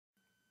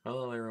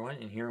Hello everyone,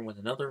 and here with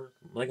another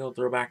LEGO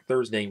Throwback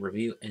Thursday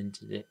review, and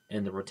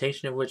the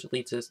rotation of which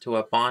leads us to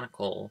a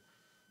Bionicle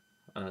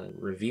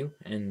review,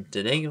 and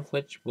today of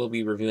which we'll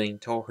be reviewing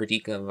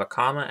Hordika,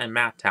 Vakama, and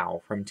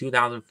Matau from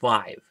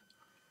 2005.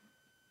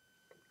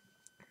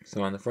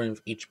 So on the front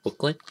of each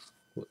booklet,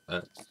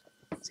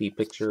 see a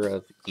picture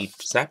of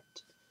each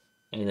set,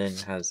 and then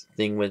has a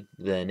thing with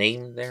the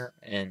name there,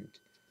 and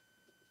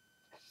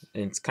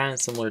it's kind of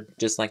similar,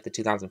 just like the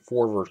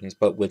 2004 versions,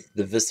 but with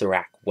the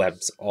Viscerac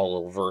webs all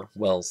over,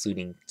 well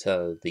suiting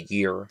to the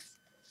year.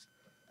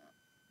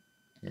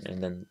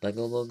 And then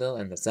LEGO logo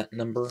and the set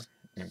number.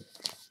 And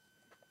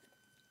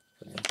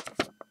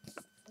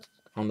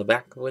on the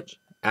back of which,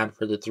 add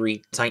for the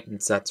 3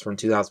 Titan sets from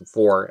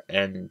 2004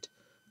 and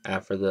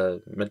add for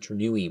the Metro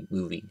Nui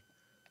movie.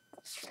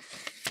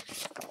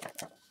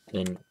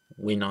 Then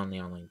win on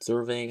the online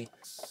survey.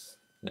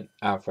 Then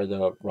add for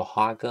the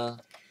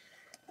Hordika.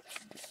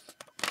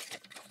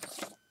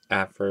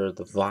 Add for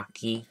the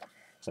Vaki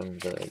from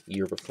the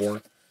year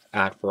before.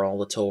 Add for all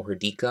the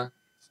Hordika.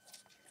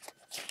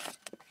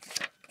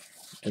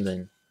 And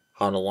then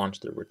how to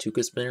launch the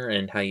Hordika spinner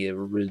and how you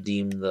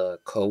redeem the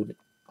code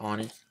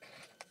on it.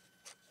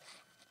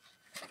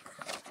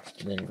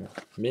 And then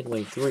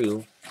midway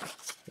through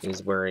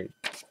is where it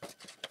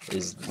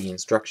is the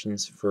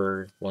instructions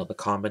for, well, the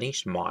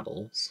combination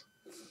models,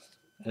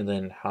 and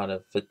then how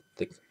to fit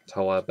the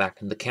Toa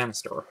back in the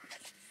canister.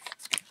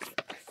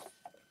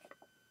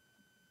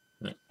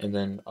 And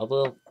then a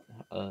little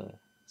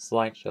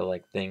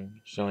slideshow-like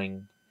thing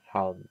showing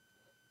how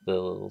the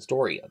little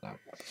story of them.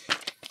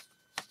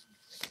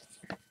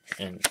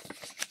 And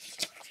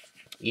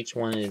each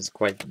one is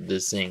quite the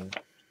same,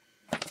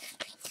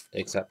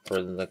 except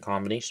for the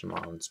combination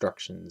model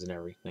instructions and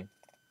everything.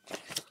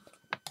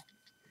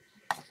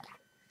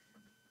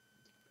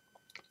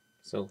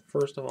 So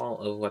first of all,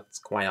 of what's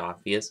quite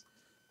obvious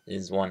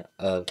is one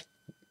of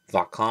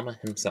Vakama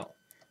himself.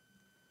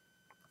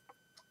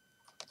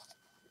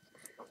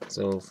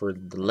 So for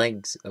the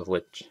legs of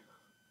which,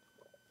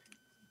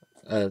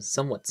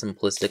 somewhat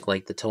simplistic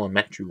like the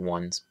telemetry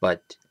ones,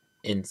 but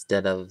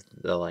instead of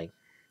the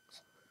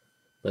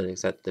but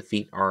except the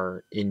feet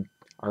are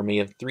made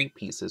of 3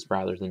 pieces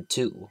rather than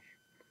 2,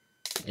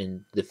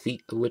 and the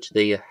feet of which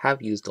they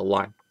have used a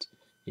lot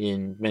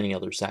in many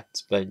other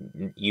sets, but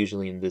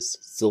usually in this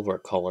silver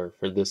color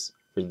for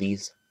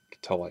these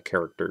Toa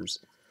characters,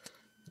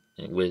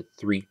 with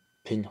 3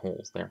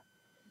 pinholes there.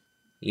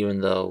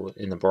 Even though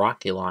in the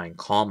Baraki line,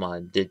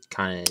 Kalma did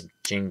kind of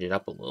change it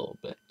up a little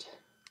bit.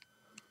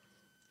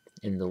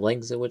 And the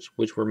legs of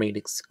which were made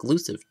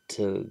exclusive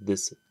to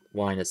this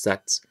line of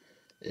sets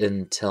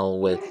until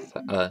with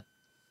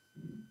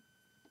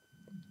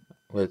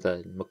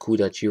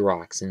Makuta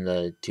Chirox in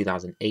the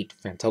 2008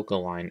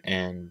 Fantoka line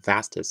and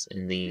Vastus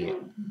in the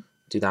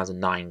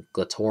 2009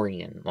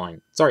 Glatorian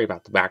line. Sorry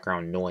about the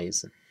background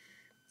noise.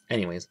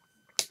 Anyways,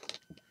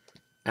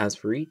 as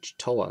for each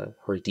Toa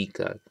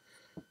Hordika,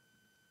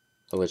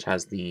 which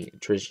has the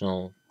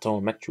traditional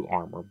Toametru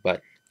armor,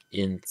 but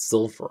in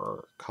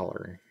silver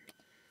color,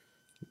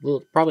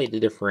 probably to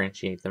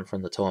differentiate them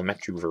from the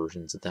Toametru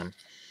versions of them,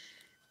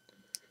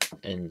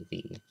 and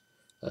the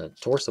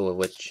torso of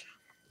which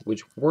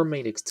were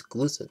made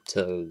exclusive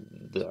to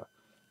the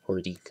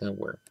Hordika,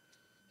 where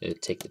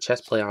it take the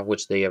chest plate off,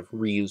 which they have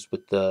reused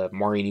with the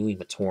Marinui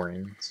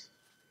Matorans,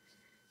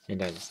 and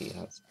as you see,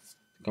 it's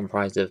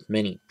comprised of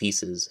many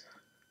pieces.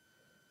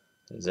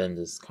 Then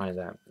this kind of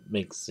that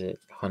makes it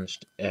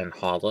hunched and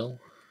hollow,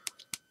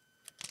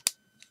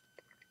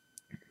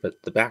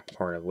 but the back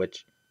part of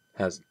which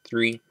has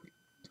 3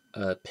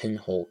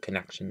 pinhole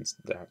connections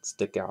that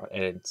stick out,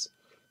 and it's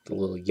the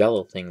little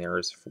yellow thing there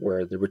is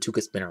where the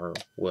Hordika spinner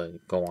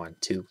would go on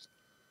to.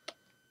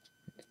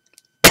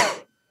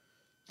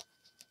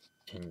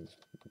 And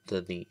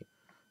the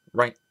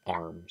right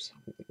arms,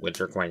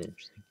 which are quite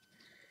interesting,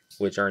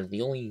 which are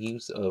the only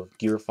use of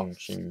gear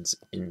functions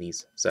in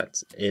these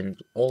sets,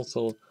 and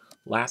also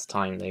last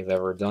time they've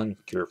ever done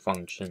gear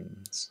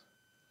functions.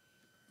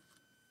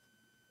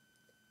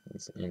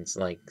 It's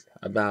like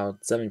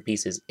about 7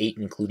 pieces, 8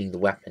 including the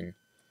weapon,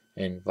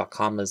 and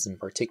Vakama's in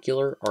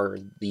particular are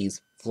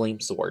these flame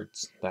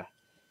swords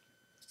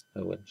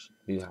which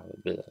do have a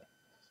bit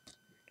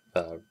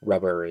of a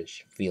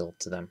rubberish feel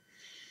to them,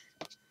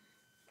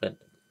 but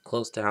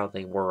close to how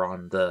they were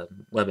on the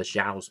Web of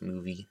Shadows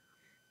movie.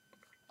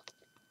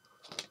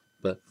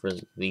 But for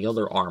the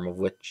other arm of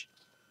which,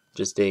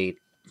 just a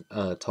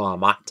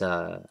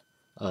Toamata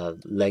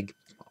leg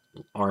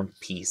arm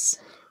piece,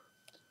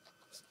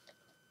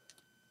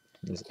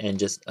 and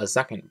just a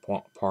second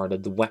part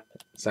of the weapon,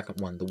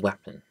 the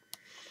weapon.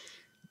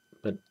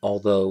 But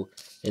although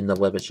in the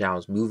Web of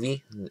Shadows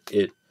movie,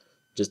 it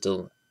just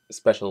a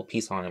special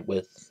piece on it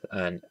with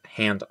a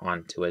hand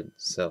onto it,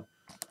 so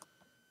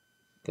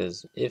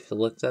because if it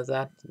looks as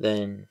that,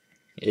 then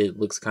it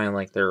looks kind of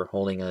like they're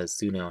holding a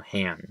pseudo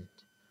hand.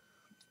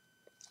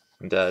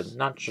 And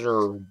not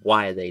sure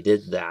why they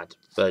did that,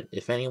 but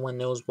if anyone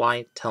knows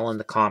why, tell in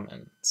the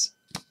comments.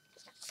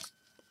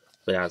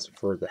 But as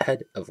for the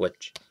head of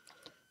which,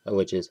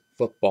 which is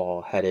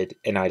football-headed,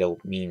 and I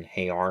don't mean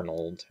Hey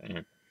Arnold.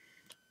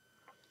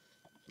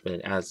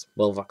 But as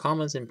well,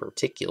 Vakama's in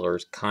particular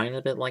is kind of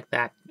a bit like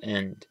that,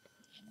 and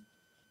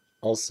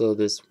also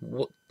this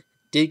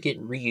did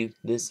get reused.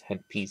 This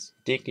headpiece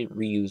did get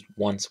reused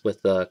once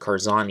with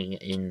Karzani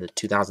in the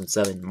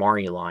 2007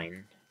 Mario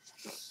line,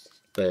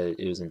 but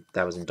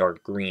that was in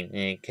dark green, and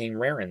it came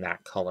rare in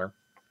that color.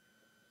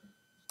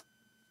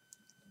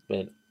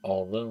 But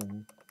although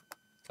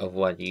of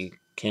what you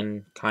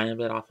can kind of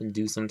often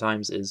do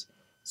sometimes is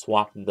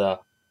swap the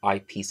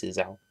eyepieces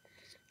out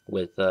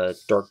with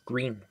dark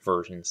green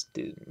versions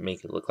to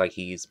make it look like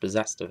he's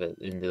possessed of it.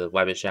 In the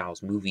Web of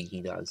Shadows movie,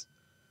 he does.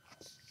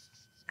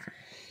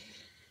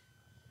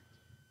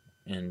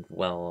 And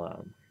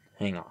well,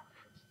 hang on.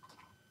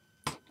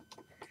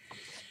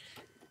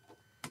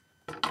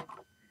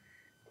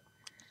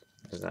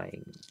 As I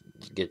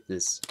get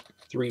this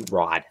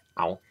 3-rod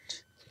out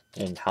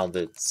and how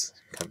that's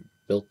kind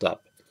of built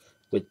up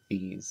with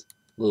these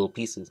little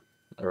pieces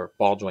or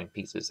ball joint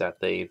pieces that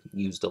they've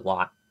used a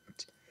lot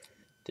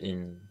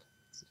in,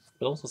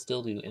 but also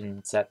still do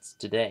in sets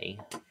today.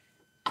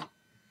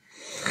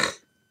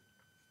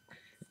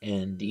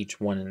 And each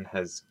one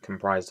has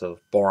comprised of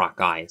Borak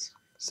eyes.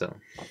 So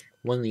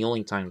one of the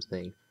only times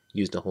they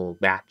used a whole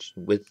batch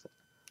with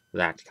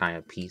that kind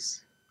of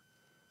piece,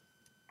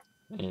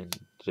 and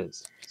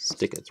just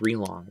stick a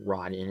 3-long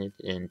rod in it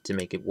and to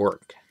make it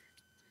work.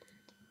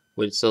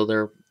 So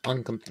they're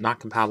not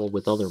compatible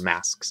with other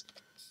masks,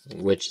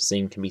 which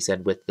same can be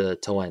said with the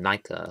Toa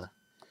Nika,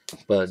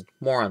 but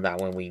more on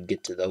that when we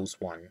get to those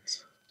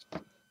ones.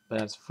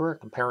 But as for a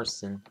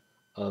comparison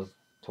of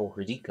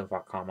Hordika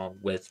Vakama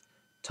with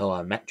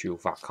Toa Metru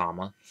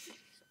Vakama,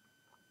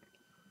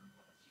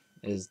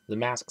 is the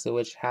masks of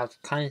which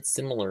have kind of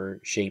similar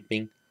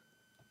shaping.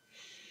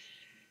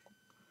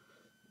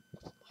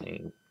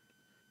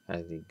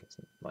 I think it's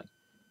like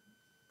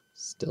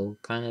still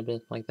kind of a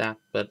bit like that,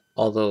 but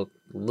although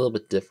a little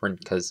bit different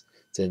because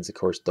since of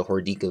course the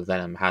Hordika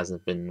venom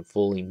hasn't been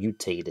fully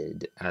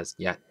mutated as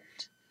yet.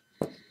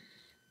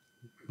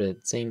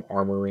 But same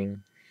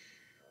armoring,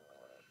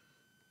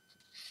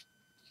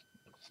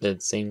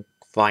 but same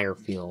fire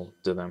feel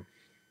to them.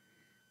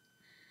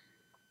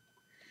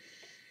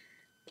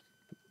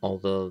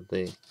 Although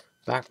the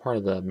back part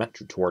of the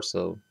Metru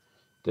torso,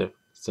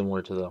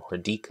 similar to the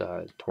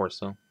Hordika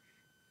torso,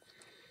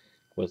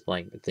 with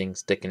like the thing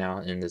sticking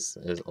out, and this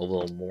is a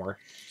little more.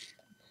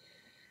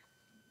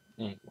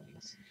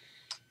 Anyways,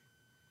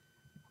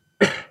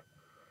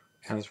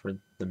 as for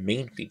the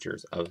main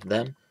features of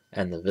them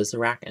and the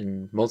Visorak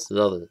and most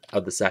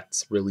of the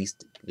sets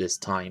released this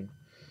time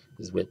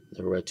is with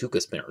the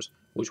Ratuka spinners,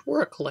 which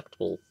were a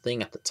collectible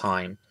thing at the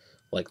time,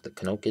 like the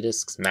Kanoka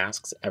discs,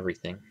 masks,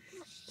 everything.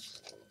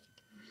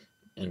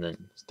 And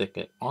then stick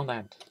it on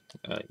that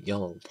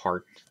yellow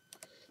part,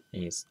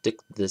 and you stick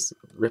this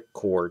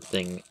ripcord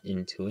thing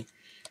into it,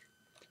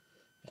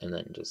 and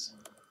then just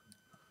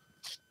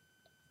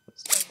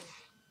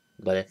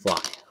let it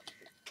fly.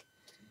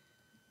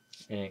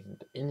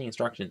 And in the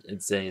instructions,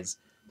 it says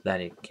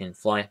that it can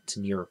fly up to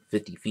near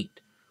 50 feet.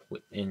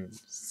 And,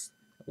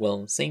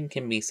 well, same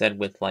can be said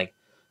with, like,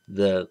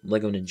 the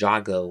Lego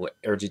Ninjago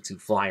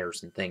Airjitsu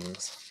flyers and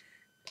things.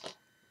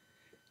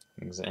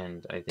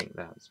 And I think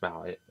that's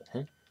about it.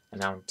 And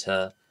now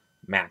to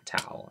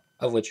Matau,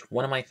 of which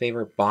one of my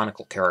favorite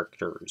Bionicle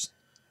characters.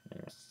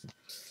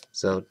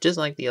 So, just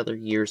like the other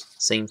years,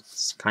 same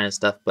kind of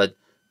stuff, but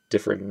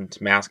different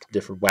mask,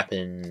 different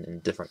weapon,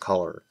 and different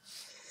color.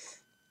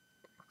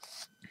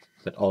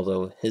 But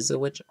although his of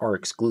which are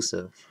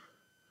exclusive,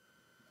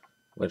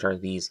 which are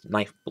these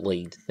knife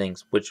blade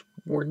things, which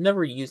were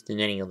never used in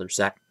any other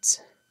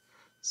sets.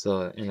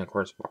 So, and of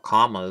course,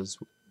 Vakama's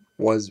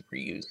was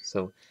reused,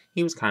 so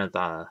he was kind of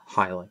the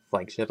highlight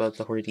flagship of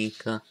the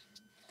Hordika.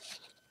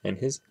 And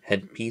his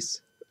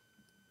headpiece,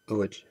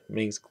 which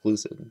made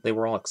exclusive, they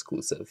were all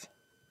exclusive.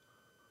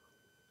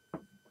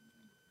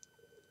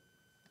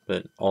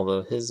 But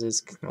although his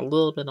is a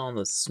little bit on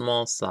the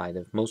small side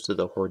of most of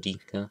the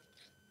Hordika.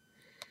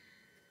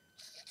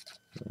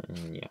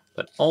 Yeah,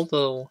 but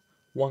although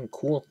one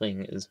cool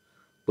thing is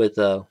with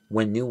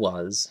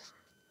Wenua's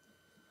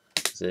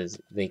is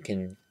they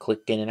can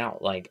click in and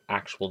out like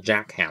actual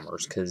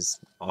jackhammers, because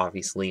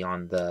obviously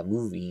on the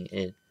movie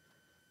it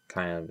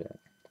kind of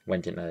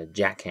went in a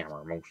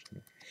jackhammer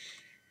motion.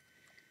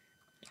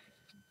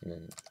 And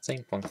then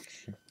same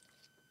function.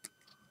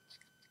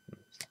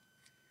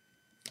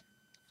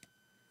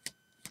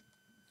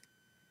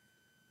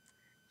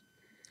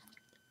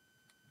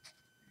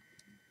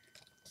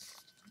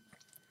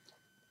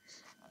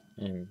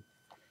 And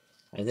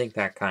I think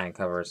that kind of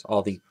covers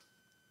all the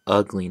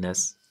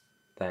ugliness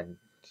that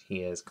he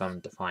has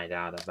come to find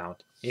out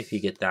about, if you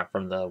get that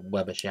from the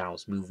Web of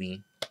Shadows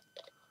movie.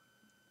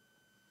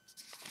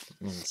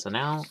 And so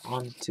now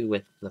on to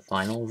with the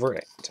final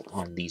verdict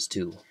on these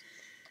two.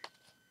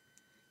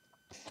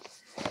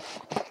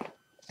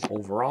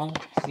 Overall,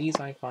 these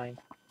I find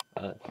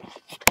the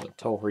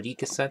Toho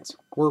Hordika sets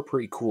were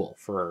pretty cool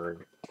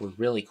were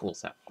really cool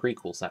sets, pretty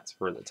cool sets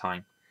for the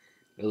time.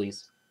 at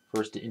least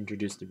first to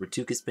introduce the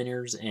Ratuka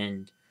spinners,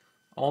 and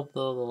all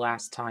the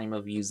last time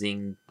of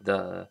using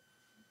the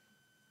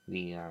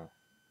uh,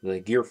 the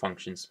gear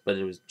functions, but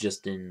it was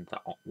just in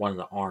one of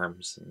the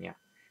arms, and yeah.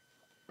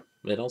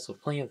 But also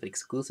plenty of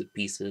exclusive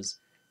pieces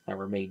that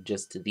were made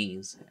just to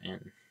these,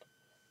 and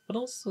but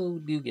also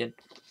do get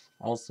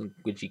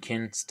which you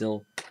can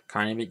still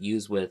kind of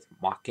use with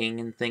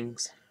mocking and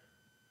things.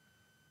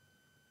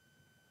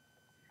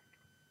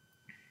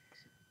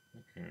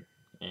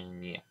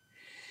 And yeah,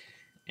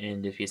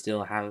 and if you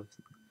still have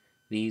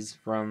these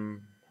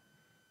from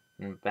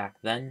back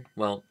then,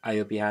 well, I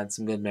hope you had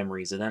some good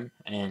memories of them.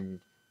 And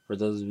for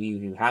those of you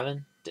who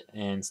haven't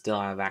and still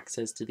have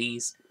access to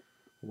these,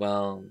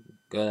 well,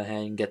 go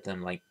ahead and get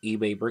them, like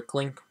eBay,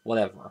 Bricklink,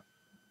 whatever.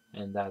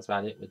 And that's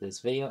about it with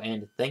this video.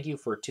 And thank you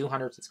for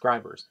 200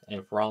 subscribers.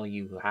 And for all of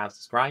you who have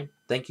subscribed,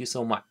 thank you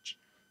so much.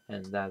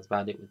 And that's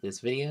about it with this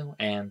video.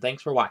 And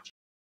thanks for watching.